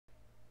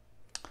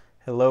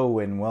Hello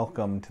and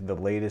welcome to the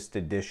latest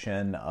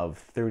edition of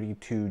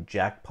 32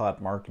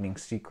 Jackpot Marketing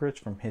Secrets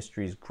from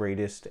History's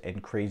Greatest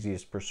and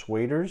Craziest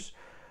Persuaders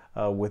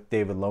with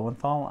David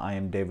Lowenthal. I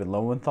am David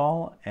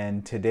Lowenthal,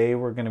 and today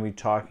we're going to be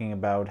talking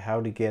about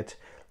how to get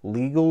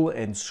legal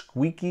and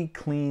squeaky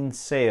clean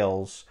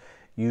sales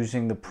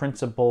using the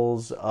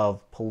principles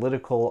of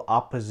political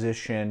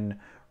opposition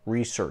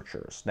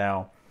researchers.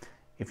 Now,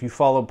 if you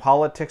follow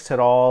politics at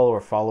all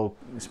or follow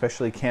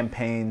especially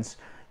campaigns,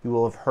 you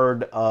will have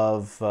heard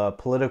of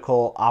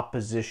political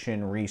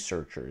opposition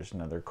researchers.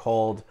 Now, they're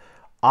called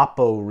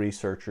oppo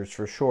researchers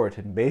for short.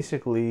 And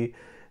basically,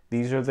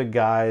 these are the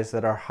guys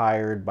that are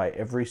hired by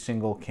every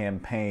single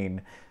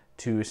campaign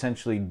to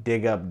essentially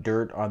dig up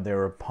dirt on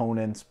their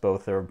opponents,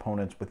 both their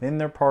opponents within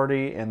their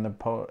party and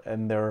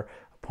their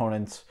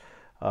opponents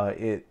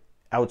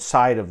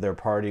outside of their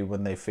party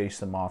when they face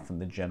them off in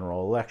the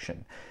general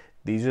election.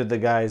 These are the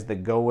guys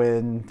that go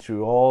in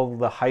through all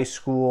the high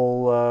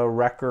school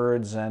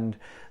records and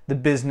the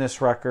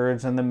business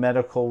records and the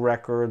medical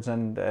records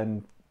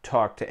and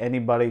talk to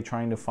anybody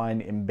trying to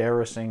find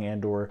embarrassing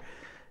and or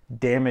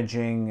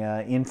damaging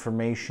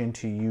information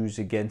to use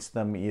against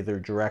them, either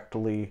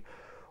directly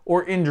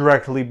or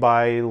indirectly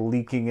by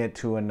leaking it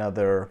to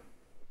another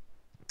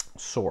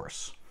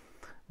source.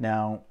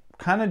 Now,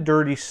 kind of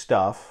dirty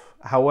stuff.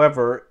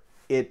 However,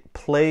 it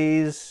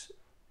plays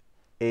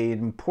an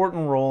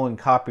important role in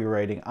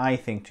copywriting, I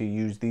think, to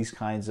use these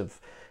kinds of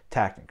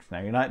tactics.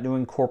 Now, you're not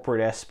doing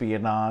corporate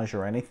espionage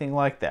or anything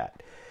like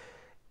that.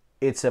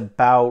 It's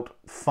about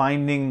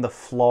finding the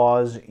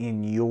flaws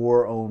in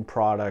your own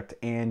product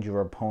and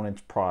your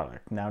opponent's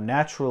product. Now,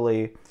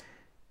 naturally,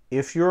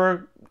 if you're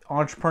an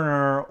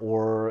entrepreneur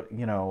or,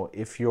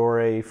 if you're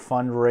a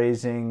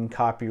fundraising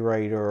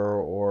copywriter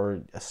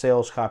or a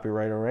sales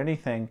copywriter or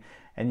anything,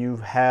 and you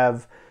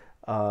have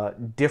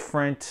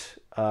different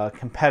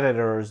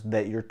competitors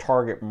that your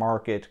target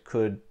market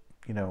could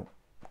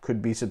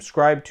be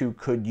subscribed to,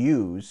 could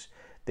use,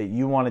 that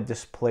you want to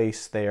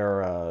displace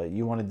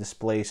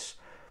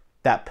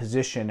that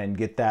position and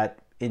get that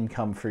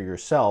income for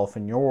yourself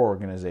and your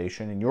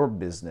organization and your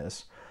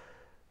business.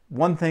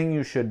 One thing,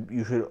 you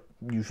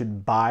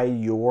should buy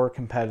your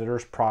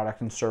competitor's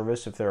product and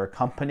service if they're a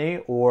company,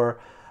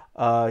 or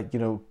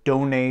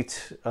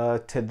donate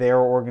to their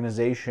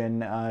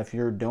organization if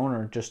you're a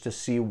donor, just to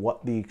see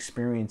what the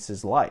experience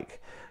is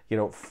like.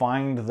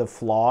 Find the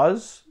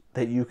flaws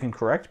that you can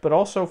correct, but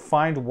also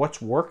find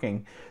what's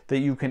working that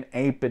you can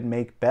ape and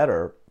make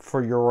better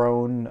for your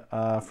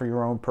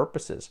own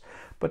purposes.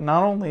 But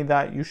not only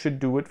that, you should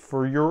do it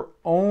for your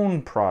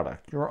own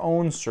product, your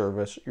own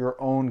service, your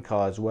own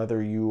cause,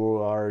 whether you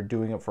are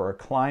doing it for a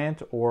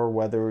client or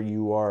whether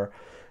you are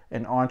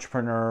an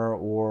entrepreneur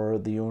or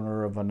the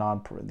owner of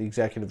the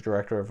executive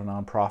director of a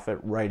nonprofit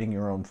writing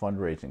your own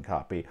fundraising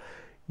copy.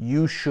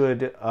 You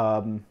should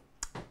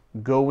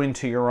go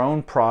into your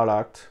own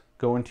product,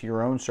 go into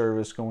your own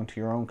service, go into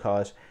your own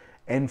cause,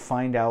 and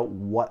find out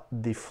what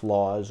the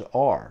flaws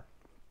are.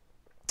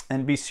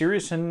 And be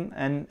serious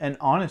and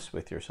honest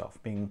with yourself.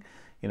 Being,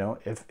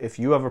 if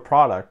you have a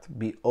product,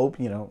 be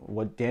open.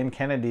 What Dan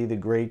Kennedy, the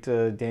great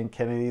Dan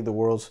Kennedy, the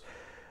world's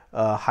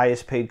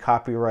highest paid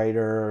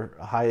copywriter,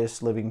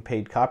 highest living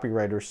paid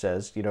copywriter,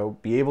 says,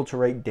 be able to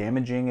write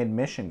damaging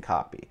admission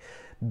copy.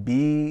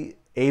 Be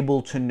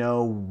able to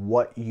know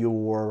what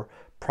your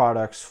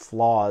product's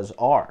flaws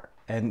are.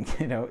 And,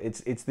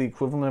 it's the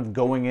equivalent of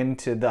going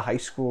into the high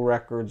school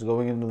records,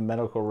 going into the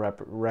medical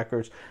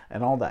records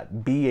and all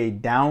that. Be a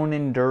down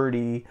and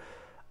dirty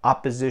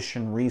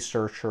opposition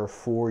researcher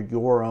for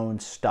your own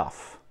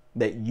stuff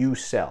that you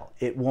sell.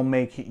 It will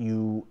make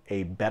you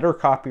a better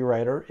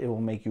copywriter, it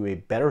will make you a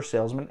better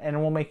salesman, and it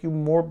will make you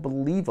more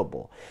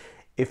believable.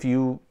 If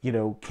you,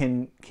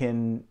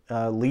 can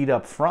lead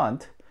up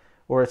front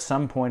or at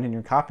some point in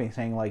your copy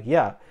saying like,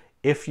 yeah,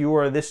 if you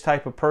are this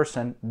type of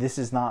person, this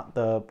is not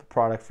the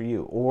product for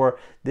you. Or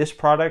this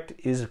product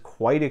is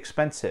quite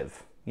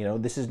expensive.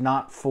 This is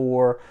not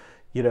for,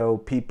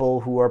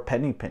 people who are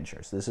penny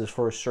pinchers. This is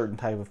for a certain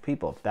type of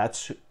people. If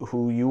that's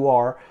who you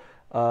are,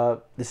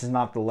 this is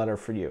not the letter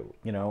for you.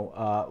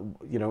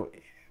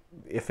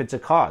 If it's a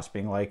cause,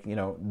 being like,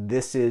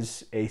 this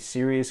is a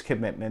serious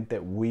commitment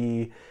that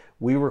we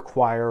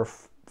require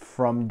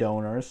from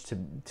donors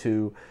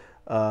to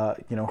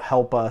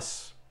help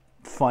us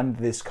fund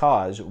this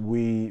cause.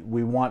 We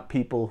want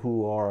people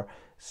who are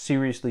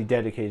seriously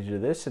dedicated to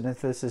this, and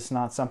if this is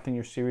not something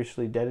you're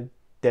seriously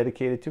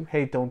dedicated to,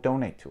 hey, don't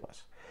donate to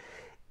us.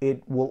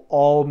 It will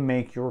all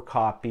make your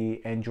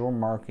copy and your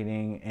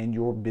marketing and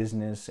your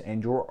business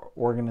and your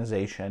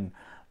organization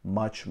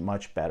much,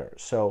 much better.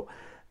 So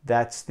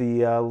that's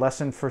the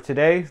lesson for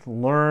today.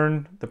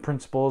 Learn the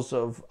principles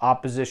of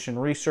opposition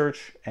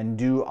research and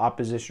do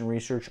opposition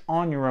research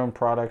on your own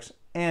products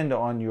and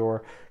on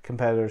your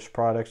competitors'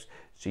 products,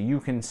 so you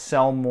can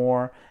sell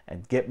more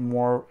and get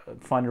more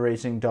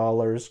fundraising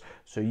dollars,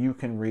 so you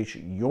can reach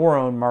your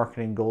own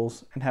marketing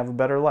goals and have a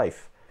better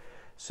life.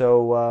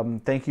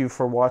 So thank you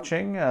for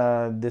watching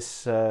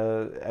this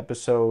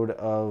episode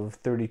of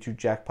 32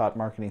 Jackpot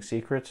Marketing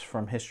Secrets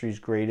from history's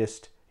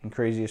greatest and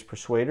craziest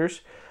persuaders.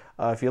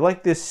 If you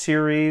like this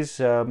series,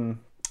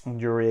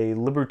 you're a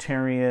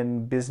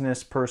libertarian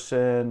business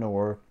person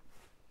or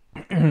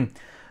a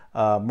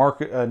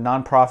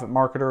nonprofit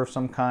marketer of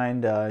some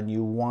kind, and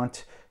you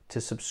want to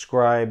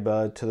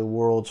subscribe to the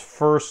world's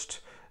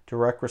first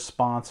direct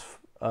response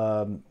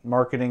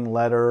marketing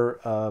letter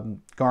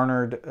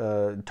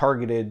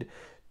targeted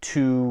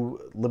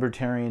to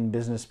libertarian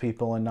business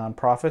people and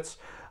nonprofits,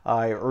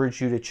 I urge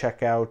you to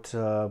check out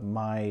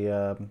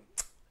my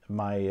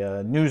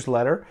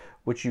newsletter,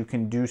 which you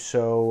can do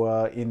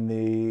so in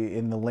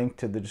the link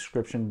to the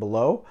description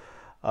below.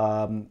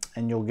 And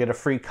you'll get a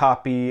free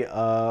copy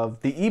of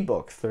the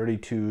ebook,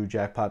 32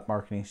 Jackpot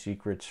Marketing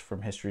Secrets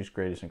from History's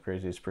Greatest and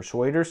Craziest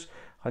Persuaders.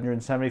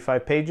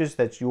 175 pages.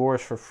 That's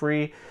yours for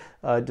free,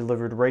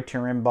 delivered right to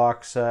your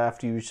inbox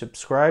after you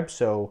subscribe.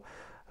 So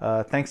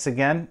thanks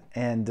again,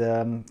 and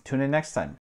tune in next time.